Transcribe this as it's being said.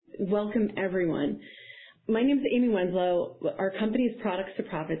welcome everyone. My name is Amy Wenslow. Our company is Products to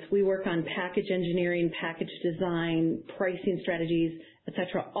Profits. We work on package engineering, package design, pricing strategies,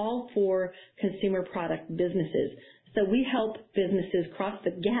 etc., all for consumer product businesses. So we help businesses cross the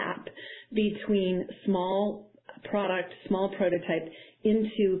gap between small product, small prototype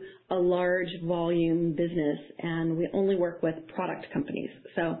into a large volume business, and we only work with product companies.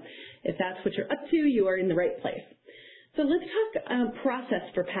 So if that's what you're up to, you are in the right place. So let's talk process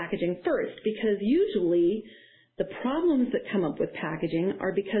for packaging first, because usually the problems that come up with packaging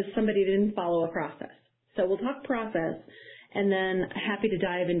are because somebody didn't follow a process. So we'll talk process, and then happy to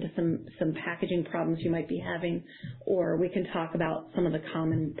dive into some packaging problems you might be having, or we can talk about some of the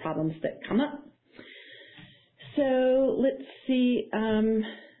common problems that come up. So let's see,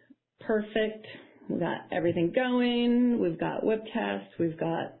 perfect. We've got everything going. We've got webcast. We've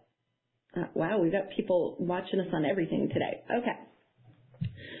got, wow, we've got people watching us on everything today. Okay.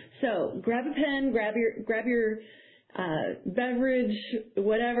 So grab a pen, grab your beverage,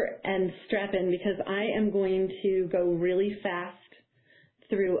 whatever, and strap in, because I am going to go really fast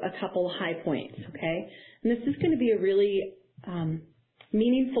through a couple high points, okay? And this is going to be a really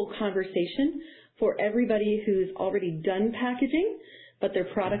meaningful conversation for everybody who's already done packaging, but their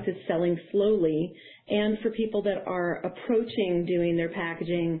product is selling slowly, and for people that are approaching doing their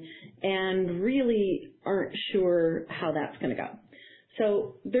packaging and really aren't sure how that's going to go.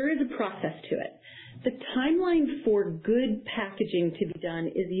 So there is a process to it. The timeline for good packaging to be done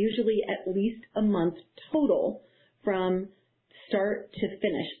is usually at least a month total from start to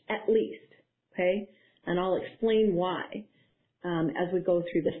finish, at least, okay? And I'll explain why as we go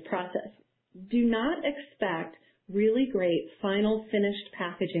through this process. Do not expect really great final finished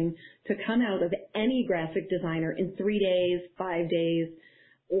packaging to come out of any graphic designer in 3 days, 5 days,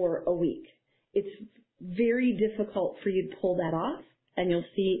 or a week. It's very difficult for you to pull that off, and you'll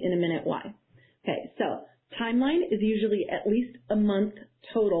see in a minute why. Okay, so timeline is usually at least a month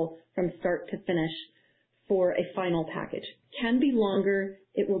total from start to finish for a final package. Can be longer.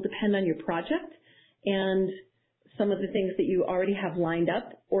 It will depend on your project and some of the things that you already have lined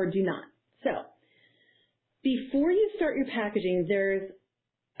up or do not. So before you start your packaging, there's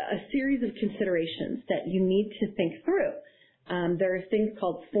a series of considerations that you need to think through. There are things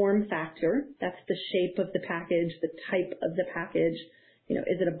called form factor. That's the shape of the package, the type of the package. You know,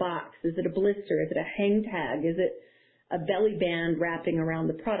 is it a box? Is it a blister? Is it a hang tag? Is it a belly band wrapping around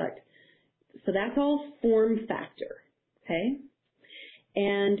the product? So that's all form factor, okay?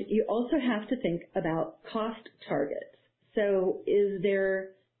 And you also have to think about cost targets. So is there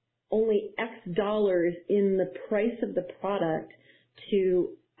only X dollars in the price of the product to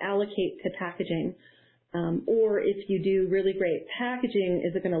allocate to packaging? Or if you do really great packaging,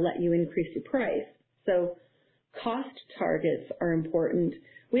 is it going to let you increase your price? So cost targets are important.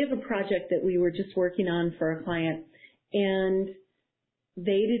 We have a project that we were just working on for a client, and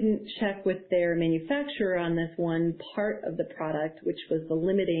they didn't check with their manufacturer on this one part of the product, which was the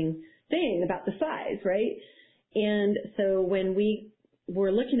limiting thing about the size, right? And so when we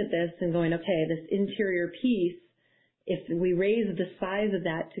were looking at this and going, okay, this interior piece, if we raise the size of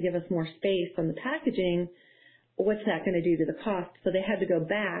that to give us more space on the packaging, what's that going to do to the cost? So they had to go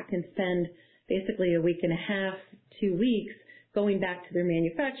back and spend basically a week and a half, 2 weeks, going back to their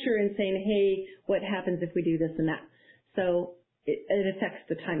manufacturer and saying, hey, what happens if we do this and that? So it affects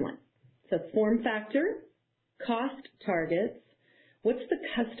the timeline. So form factor, cost targets, what's the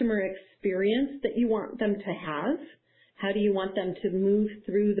customer experience that you want them to have? How do you want them to move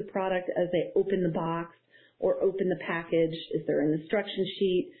through the product as they open the box or open the package? Is there an instruction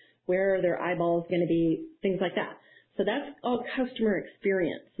sheet? Where are their eyeballs going to be? Things like that. So that's all customer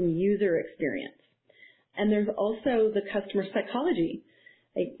experience and user experience. And there's also the customer psychology.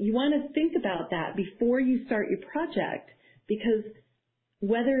 Like, you want to think about that before you start your project, because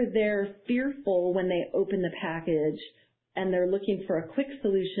whether they're fearful when they open the package and they're looking for a quick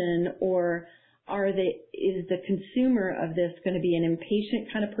solution, or is the consumer of this going to be an impatient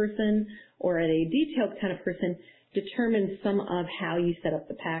kind of person or a detailed kind of person, determines some of how you set up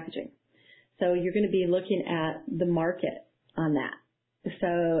the packaging. So you're going to be looking at the market on that. So,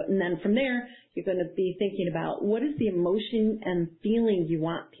 and then from there, you're going to be thinking about what is the emotion and feeling you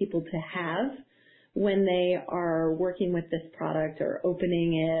want people to have when they are working with this product or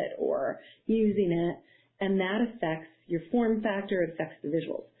opening it or using it, and that affects your form factor, it affects the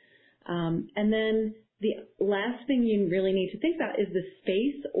visuals. And then the last thing you really need to think about is the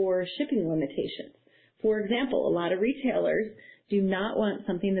space or shipping limitations. For example, a lot of retailers do not want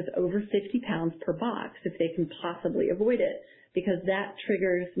something that's over 50 pounds per box if they can possibly avoid it, because that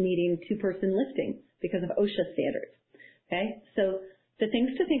triggers needing two-person lifting because of OSHA standards. Okay, so the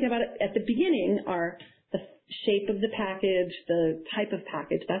things to think about at the beginning are the shape of the package, the type of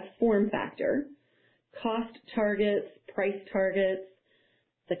package, that's form factor, cost targets, price targets,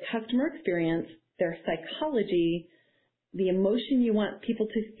 the customer experience, their psychology, the emotion you want people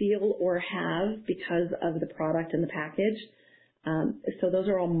to feel or have because of the product and the package. So those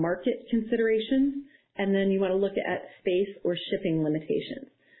are all market considerations. And then you want to look at space or shipping limitations.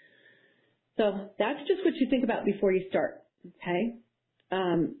 So that's just what you think about before you start, okay?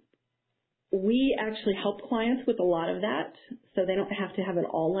 We actually help clients with a lot of that, so they don't have to have it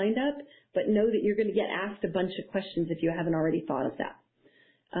all lined up, but know that you're going to get asked a bunch of questions if you haven't already thought of that.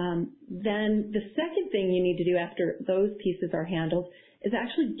 Then the second thing you need to do after those pieces are handled is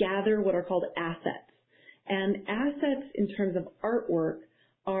actually gather what are called assets. And assets in terms of artwork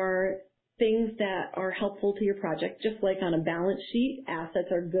are things that are helpful to your project. Just like on a balance sheet,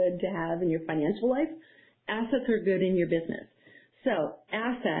 assets are good to have in your financial life. Assets are good in your business. So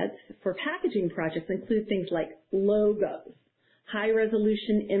assets for packaging projects include things like logos,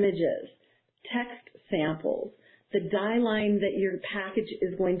 high-resolution images, text samples, the die line that your package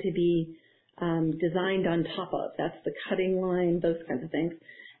is going to be designed on top of. That's the cutting line, those kinds of things.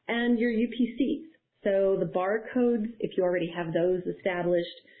 And your UPCs. So the barcodes, if you already have those established.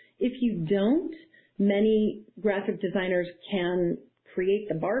 If you don't, many graphic designers can create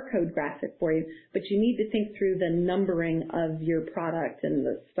the barcode graphic for you, but you need to think through the numbering of your product and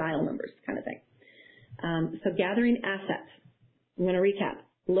the style numbers kind of thing. So gathering assets. I'm going to recap.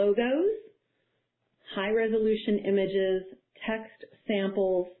 Logos, high-resolution images, text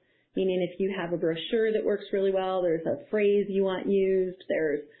samples, meaning if you have a brochure that works really well, there's a phrase you want used,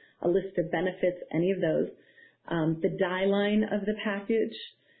 there's a list of benefits, any of those, the die line of the package,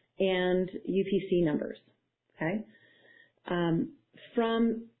 and UPC numbers, okay?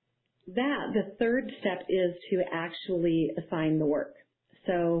 From that, the third step is to actually assign the work.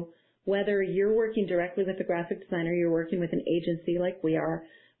 So whether you're working directly with a graphic designer, you're working with an agency like we are,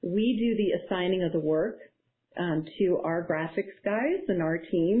 we do the assigning of the work to our graphics guys and our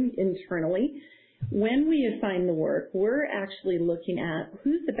team internally. When we assign the work, we're actually looking at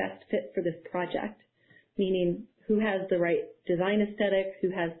who's the best fit for this project, meaning who has the right design aesthetic,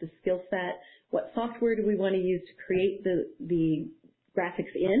 who has the skill set, what software do we want to use to create the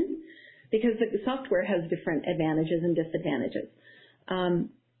graphics in, because the software has different advantages and disadvantages.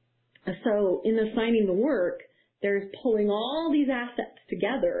 So in assigning the work, there's pulling all these assets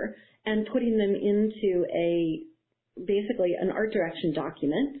together and putting them into basically an art direction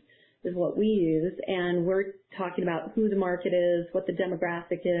document is what we use, and we're talking about who the market is, what the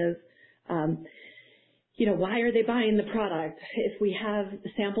demographic is, why are they buying the product? If we have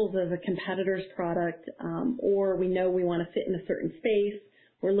samples of a competitor's product, or we know we want to fit in a certain space,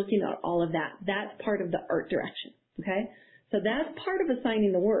 we're looking at all of that. That's part of the art direction, okay? So that's part of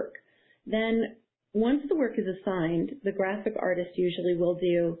assigning the work. Then once the work is assigned, the graphic artist usually will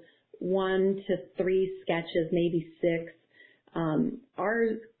do 1 to 3 sketches, maybe 6.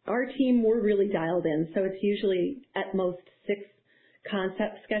 Our team, we're really dialed in, so it's usually at most 6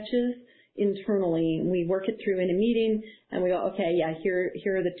 concept sketches internally. We work it through in a meeting, and we go, okay, yeah, here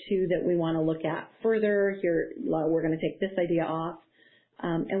are the 2 that we want to look at further. Here, we're going to take this idea off.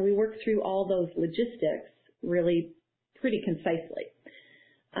 And we work through all those logistics really pretty concisely.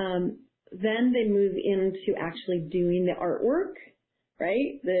 Then they move into actually doing the artwork,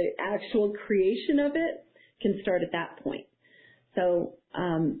 right? The actual creation of it can start at that point. So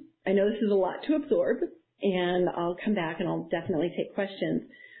I know this is a lot to absorb, and I'll come back and I'll definitely take questions.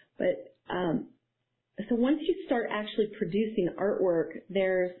 But so once you start actually producing artwork,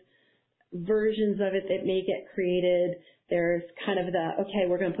 there's versions of it that may get created. There's kind of okay,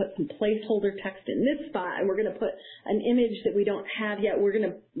 we're going to put some placeholder text in this spot, and we're going to put an image that we don't have yet. We're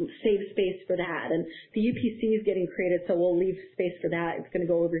going to save space for that. And the UPC is getting created, so we'll leave space for that. It's going to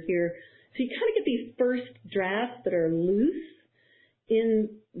go over here. So you kind of get these first drafts that are loose in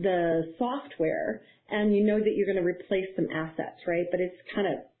the software, and you know that you're going to replace some assets, right? But it's kind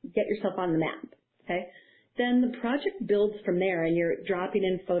of get yourself on the map, okay? Then the project builds from there, and you're dropping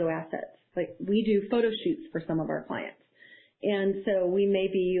in photo assets. Like we do photo shoots for some of our clients. And so we may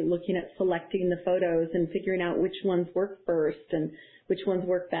be looking at selecting the photos and figuring out which ones work first and which ones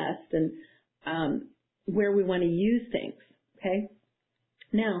work best and where we want to use things, okay?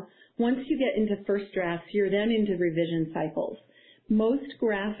 Now, once you get into first drafts, you're then into revision cycles. Most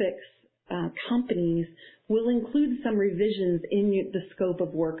graphics companies will include some revisions in the scope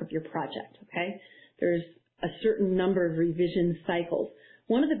of work of your project, okay? There's a certain number of revision cycles.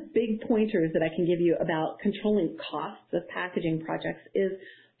 One of the big pointers that I can give you about controlling costs of packaging projects is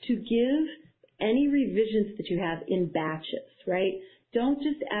to give any revisions that you have in batches, right? don't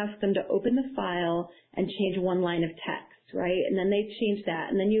just ask them to open the file and change one line of text, right? And then they change that,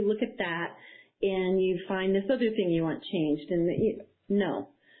 and then you look at that and you find this other thing you want changed. And no,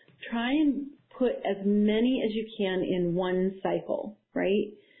 try and put as many as you can in one cycle, right?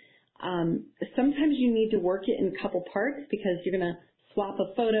 Sometimes you need to work it in a couple parts because you're going to swap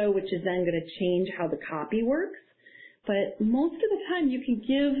a photo, which is then going to change how the copy works. But most of the time you can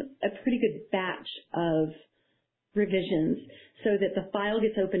give a pretty good batch of revisions so that the file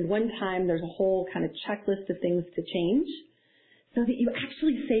gets opened one time, there's a whole kind of checklist of things to change so that you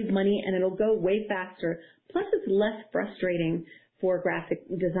actually save money and it'll go way faster. Plus it's less frustrating for graphic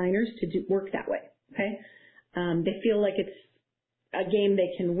designers to work that way, okay? They feel like it's a game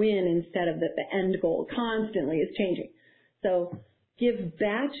they can win instead of that the end goal constantly is changing. So give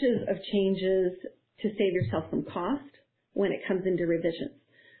batches of changes to save yourself some cost when it comes into revisions.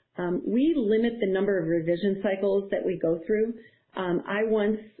 We limit the number of revision cycles that we go through. I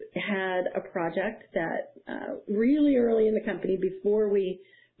once had a project that really early in the company, before we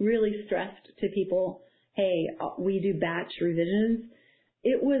really stressed to people, hey, we do batch revisions,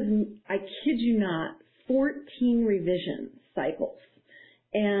 it was, I kid you not, 14 revision cycles.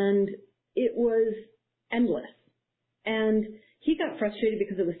 And it was endless. And he got frustrated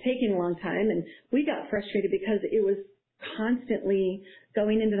because it was taking a long time, and we got frustrated because it was constantly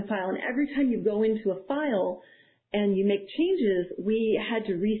going into the file. And every time you go into a file and you make changes, we had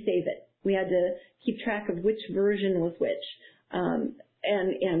to resave it. We had to keep track of which version was which,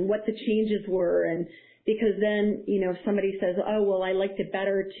 and what the changes were. And because then, you know, if somebody says, oh, well, I liked it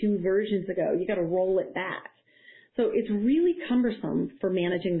better 2 versions ago, you got to roll it back. So it's really cumbersome for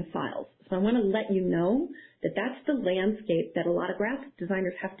managing the files. So I want to let you know that that's the landscape that a lot of graphic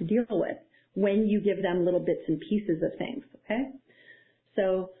designers have to deal with when you give them little bits and pieces of things, okay?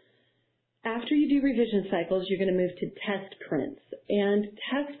 So after you do revision cycles, you're going to move to test prints. And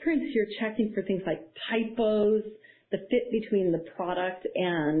test prints, you're checking for things like typos, the fit between the product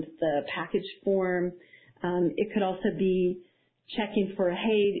and the package form. It could also be checking for,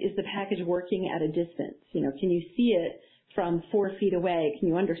 hey, is the package working at a distance? You know, can you see it from 4 feet away? Can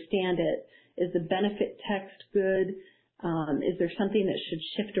you understand it? Is the benefit text good? Is there something that should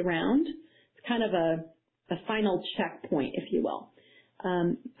shift around? It's kind of a final checkpoint, if you will.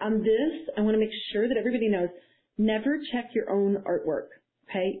 On this, I want to make sure that everybody knows, never check your own artwork,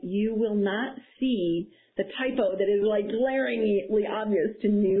 okay? You will not see the typo that is like glaringly obvious to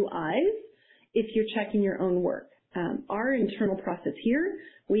new eyes if you're checking your own work. Our internal process here,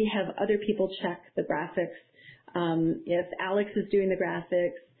 we have other people check the graphics. If Alex is doing the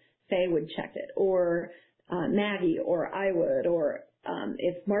graphics, Faye would check it, or Maggie, or I would, or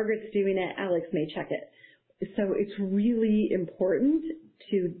if Margaret's doing it, Alex may check it. So it's really important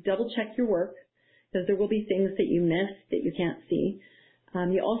to double check your work because there will be things that you miss that you can't see.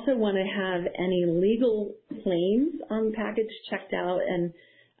 You also want to have any legal claims on the package checked out and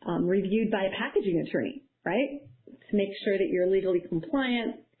reviewed by a packaging attorney, right? To make sure that you're legally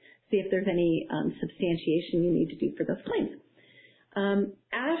compliant, see if there's any substantiation you need to do for those claims.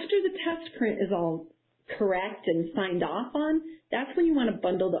 After the test print is all correct and signed off on, that's when you want to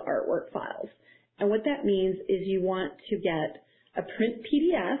bundle the artwork files. And what that means is you want to get a print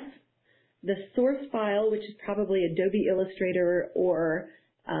PDF, the source file, which is probably Adobe Illustrator or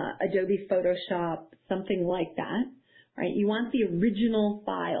Adobe Photoshop, something like that, right? You want the original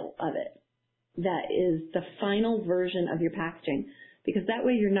file of it. That is the final version of your packaging, because that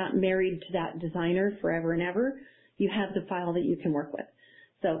way you're not married to that designer forever and ever. You have the file that you can work with.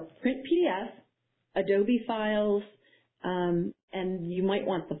 So print PDF, Adobe files, and you might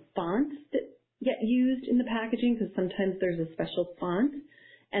want the fonts that get used in the packaging because sometimes there's a special font,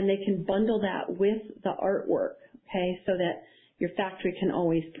 and they can bundle that with the artwork, okay, so that your factory can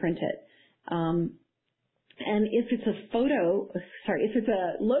always print it. And if it's if it's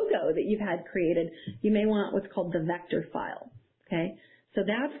a logo that you've had created, you may want what's called the vector file, okay? So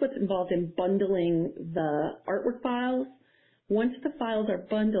that's what's involved in bundling the artwork files. Once the files are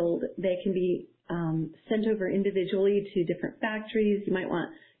bundled, they can be sent over individually to different factories. You might want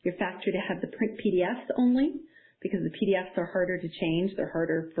your factory to have the print PDFs only because the PDFs are harder to change. They're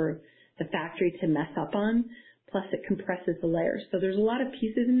harder for the factory to mess up on. Plus, it compresses the layers. So there's a lot of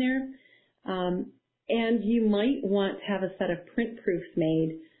pieces in there. And you might want to have a set of print proofs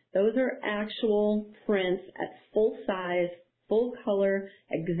made. Those are actual prints at full size, full color,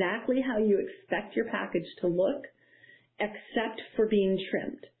 exactly how you expect your package to look, except for being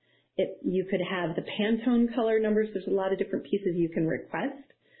trimmed. You could have the Pantone color numbers. There's a lot of different pieces you can request.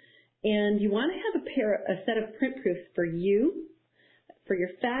 And you want to have a set of print proofs for you, for your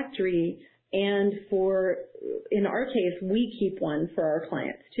factory, And in our case, we keep one for our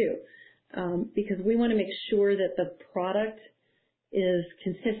clients too, because we want to make sure that the product is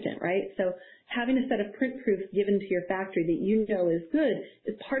consistent, right? So having a set of print proofs given to your factory that you know is good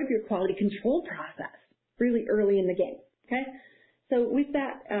is part of your quality control process really early in the game, okay? So with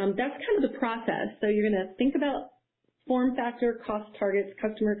that, that's kind of the process. So you're going to think about form factor, cost targets,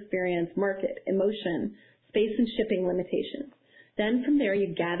 customer experience, market, emotion, space and shipping limitations. Then from there,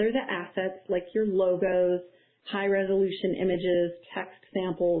 you gather the assets like your logos, high-resolution images, text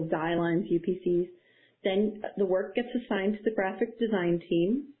samples, die lines, UPCs. Then the work gets assigned to the graphic design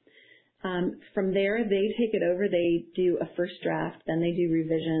team. From there, they take it over. They do a first draft, then they do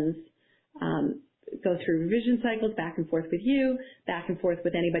revisions, go through revision cycles back and forth with you, back and forth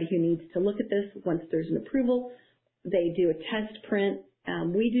with anybody who needs to look at this once there's an approval. They do a test print.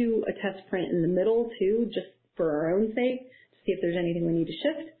 We do a test print in the middle, too, just for our own sake, to see if there's anything we need to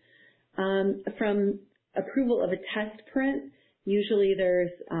shift. From approval of a test print, usually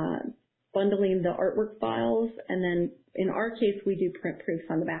there's bundling the artwork files, and then in our case, we do print proofs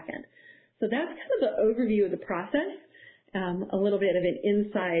on the back end. So that's kind of the overview of the process, a little bit of an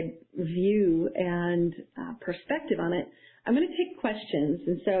inside view and perspective on it. I'm going to take questions,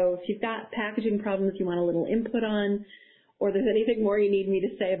 and so if you've got packaging problems you want a little input on, or there's anything more you need me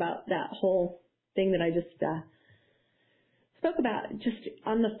to say about that whole thing that I just spoke about, just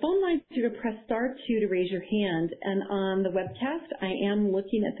on the phone line, you're going to press *2 to raise your hand, and on the webcast, I am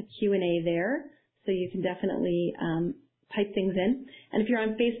looking at the Q&A there, so you can definitely type things in. And if you're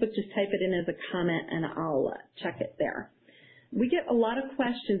on Facebook, just type it in as a comment, and I'll check it there. We get a lot of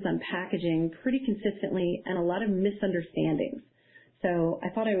questions on packaging pretty consistently and a lot of misunderstandings. So I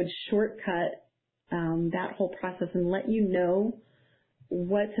thought I would shortcut that whole process and let you know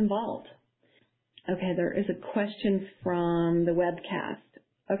what's involved. Okay, there is a question from the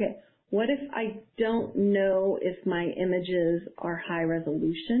webcast. Okay, what if I don't know if my images are high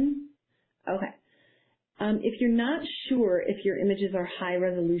resolution? Okay. If you're not sure if your images are high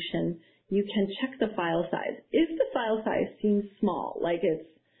resolution, you can check the file size. If the file size seems small, like it's,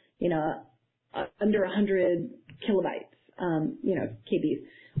 under 100 kilobytes, KBs,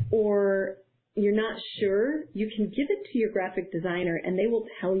 or you're not sure, you can give it to your graphic designer and they will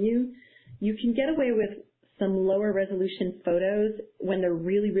tell you. You can get away with some lower resolution photos when they're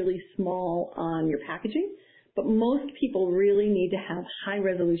really, really small on your packaging, but most people really need to have high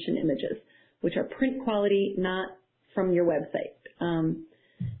resolution images, which are print quality, not from your website.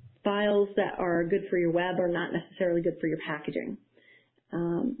 Files that are good for your web are not necessarily good for your packaging.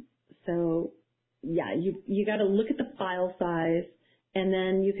 So yeah, you got to look at the file size, and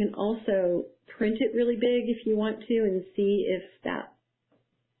then you can also print it really big if you want to and see if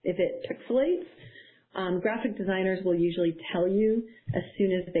it pixelates. Graphic designers will usually tell you as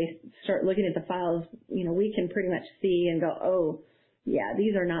soon as they start looking at the files, we can pretty much see and go, oh, yeah,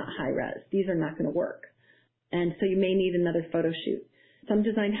 these are not high res. These are not going to work. And so you may need another photo shoot. Some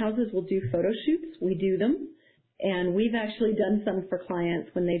design houses will do photo shoots. We do them. And we've actually done some for clients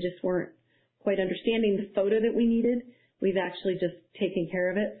when they just weren't quite understanding the photo that we needed. We've actually just taken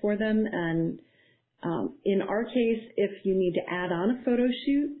care of it for them. And in our case, if you need to add on a photo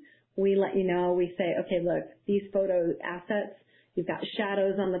shoot, we let you know. We say, okay, look, these photo assets, you've got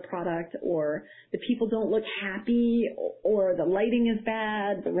shadows on the product, or the people don't look happy, or the lighting is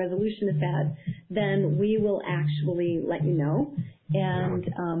bad, the resolution is bad, then we will actually let you know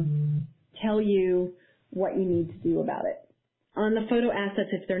and tell you what you need to do about it. On the photo assets,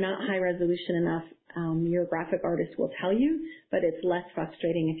 if they're not high resolution enough, your graphic artist will tell you, but it's less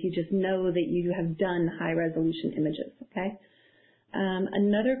frustrating if you just know that you have done high resolution images, okay?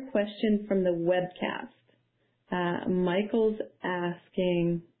 Another question from the webcast. Michael's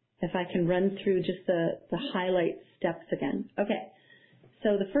asking if I can run through just the highlight steps again. Okay,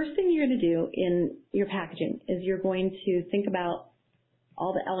 so the first thing you're going to do in your packaging is you're going to think about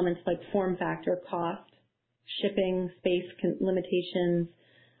all the elements like form factor, cost, shipping, space limitations,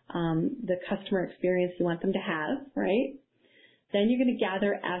 the customer experience you want them to have, right? Then you're going to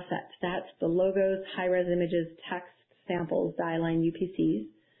gather assets. That's the logos, high-res images, text, samples, die line, UPCs.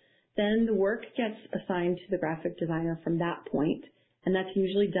 Then the work gets assigned to the graphic designer from that point, and that's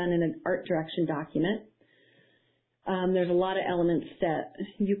usually done in an art direction document. There's a lot of elements that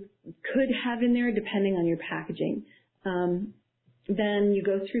you could have in there depending on your packaging. Then you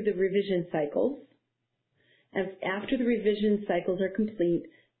go through the revision cycles. And after the revision cycles are complete,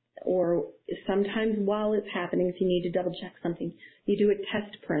 or sometimes while it's happening, if you need to double check something, you do a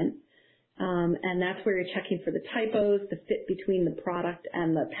test print. And that's where you're checking for the typos, the fit between the product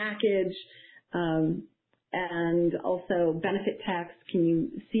and the package, and also benefit text. Can you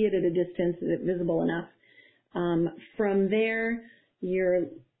see it at a distance? Is it visible enough? From there,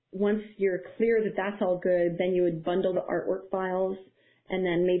 once you're clear that that's all good, then you would bundle the artwork files and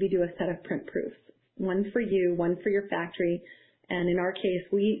then maybe do a set of print proofs. One for you, one for your factory, and in our case,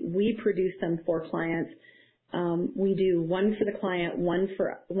 we produce them for clients. We do one for the client, one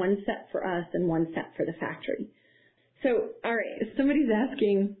set for us, and one set for the factory. So, all right, somebody's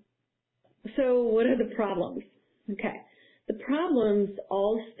asking, so what are the problems? Okay, the problems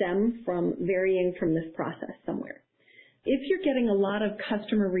all stem from varying from this process somewhere. If you're getting a lot of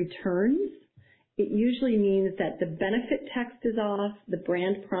customer returns, it usually means that the benefit text is off, the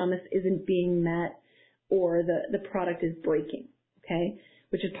brand promise isn't being met, or the product is breaking, okay?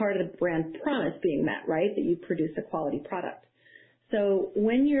 Which is part of the brand promise being met, right? That you produce a quality product. So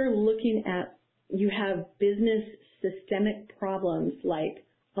when you're looking at, you have business systemic problems like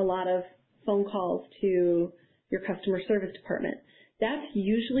a lot of phone calls to your customer service department, that's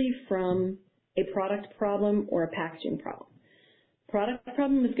usually from a product problem or a packaging problem. Product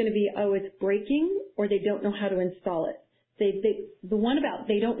problem is going to be, oh, it's breaking, or they don't know how to install it. The one about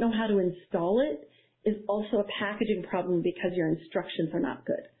they don't know how to install it is also a packaging problem because your instructions are not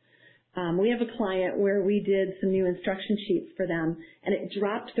good. We have a client where we did some new instruction sheets for them, and it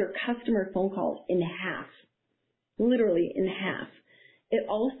dropped their customer phone calls in half, literally in half. It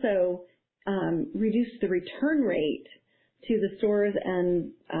also reduced the return rate to the stores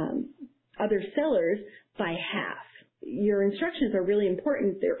and other sellers by half. Your instructions are really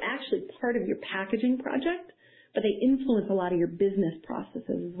important. They're actually part of your packaging project, but they influence a lot of your business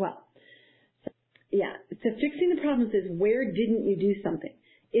processes as well. So fixing the problems is, where didn't you do something?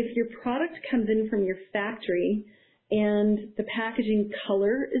 If your product comes in from your factory and the packaging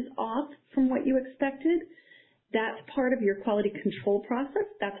color is off from what you expected, that's part of your quality control process.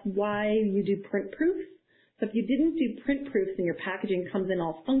 That's why you do print proofs. So if you didn't do print proofs and your packaging comes in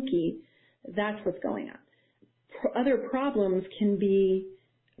all funky, that's what's going on. Other problems can be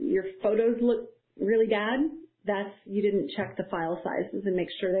your photos look really bad. That's, you didn't check the file sizes and make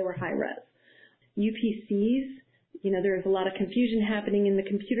sure they were high res. UPCs, there's a lot of confusion happening in the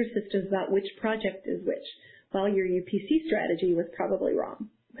computer systems about which project is which. Well, your UPC strategy was probably wrong,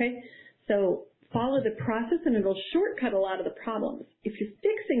 okay? So follow the process and it'll shortcut a lot of the problems. If you're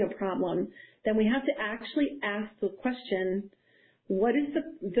fixing a problem, then we have to actually ask the question, what is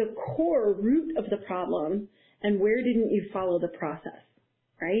the core root of the problem, and where didn't you follow the process,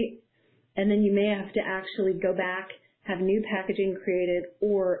 right? And then you may have to actually go back, have new packaging created,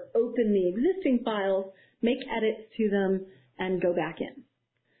 or open the existing files, make edits to them, and go back in.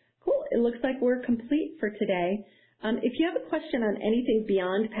 Cool. It looks like we're complete for today. If you have a question on anything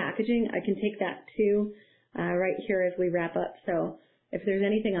beyond packaging, I can take that too right here as we wrap up. So if there's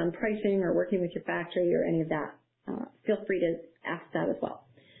anything on pricing or working with your factory or any of that, feel free to ask that as well.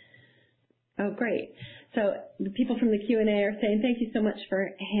 Oh, great. So the people from the Q&A are saying, thank you so much for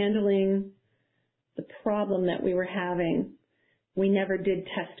handling the problem that we were having. We never did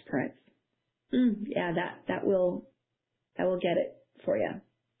test prints. Yeah, that will get it for you.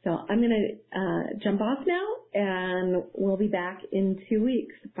 So I'm going to jump off now, and we'll be back in 2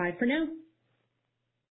 weeks. Bye for now.